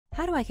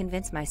How do I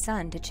convince my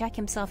son to check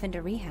himself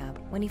into rehab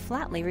when he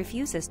flatly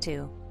refuses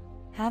to?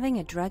 Having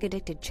a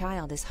drug-addicted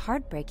child is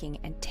heartbreaking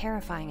and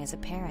terrifying as a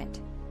parent.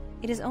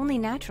 It is only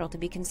natural to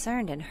be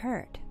concerned and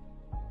hurt.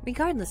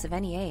 Regardless of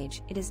any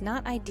age, it is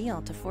not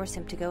ideal to force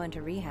him to go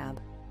into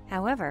rehab.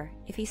 However,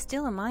 if he's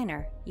still a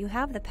minor, you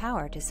have the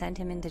power to send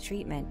him into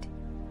treatment.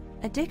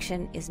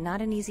 Addiction is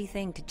not an easy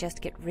thing to just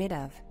get rid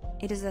of.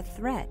 It is a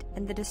threat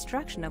and the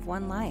destruction of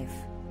one life.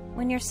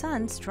 When your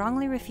son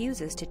strongly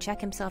refuses to check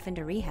himself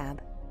into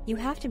rehab, you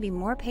have to be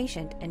more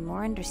patient and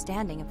more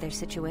understanding of their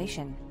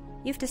situation.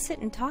 You have to sit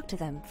and talk to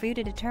them for you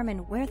to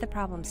determine where the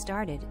problem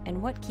started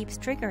and what keeps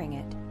triggering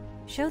it.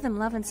 Show them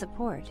love and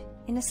support.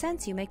 In a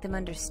sense, you make them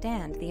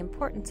understand the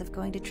importance of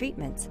going to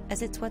treatments,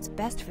 as it's what's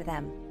best for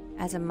them.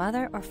 As a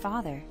mother or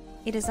father,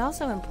 it is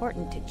also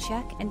important to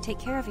check and take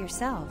care of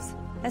yourselves,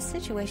 as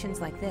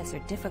situations like this are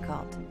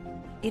difficult.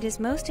 It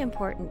is most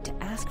important to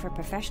ask for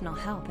professional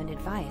help and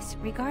advice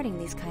regarding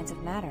these kinds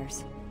of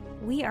matters.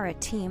 We are a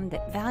team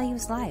that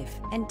values life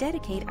and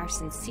dedicate our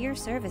sincere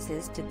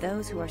services to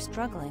those who are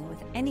struggling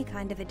with any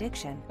kind of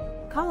addiction.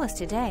 Call us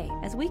today,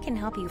 as we can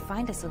help you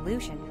find a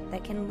solution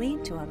that can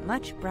lead to a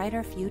much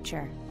brighter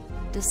future.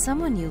 Does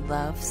someone you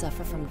love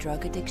suffer from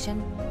drug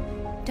addiction?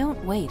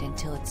 Don't wait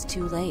until it's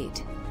too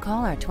late.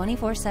 Call our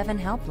 24/7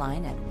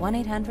 helpline at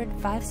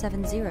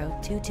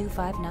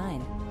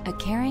 1-800-570-2259. A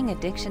caring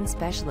addiction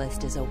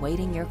specialist is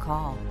awaiting your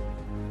call.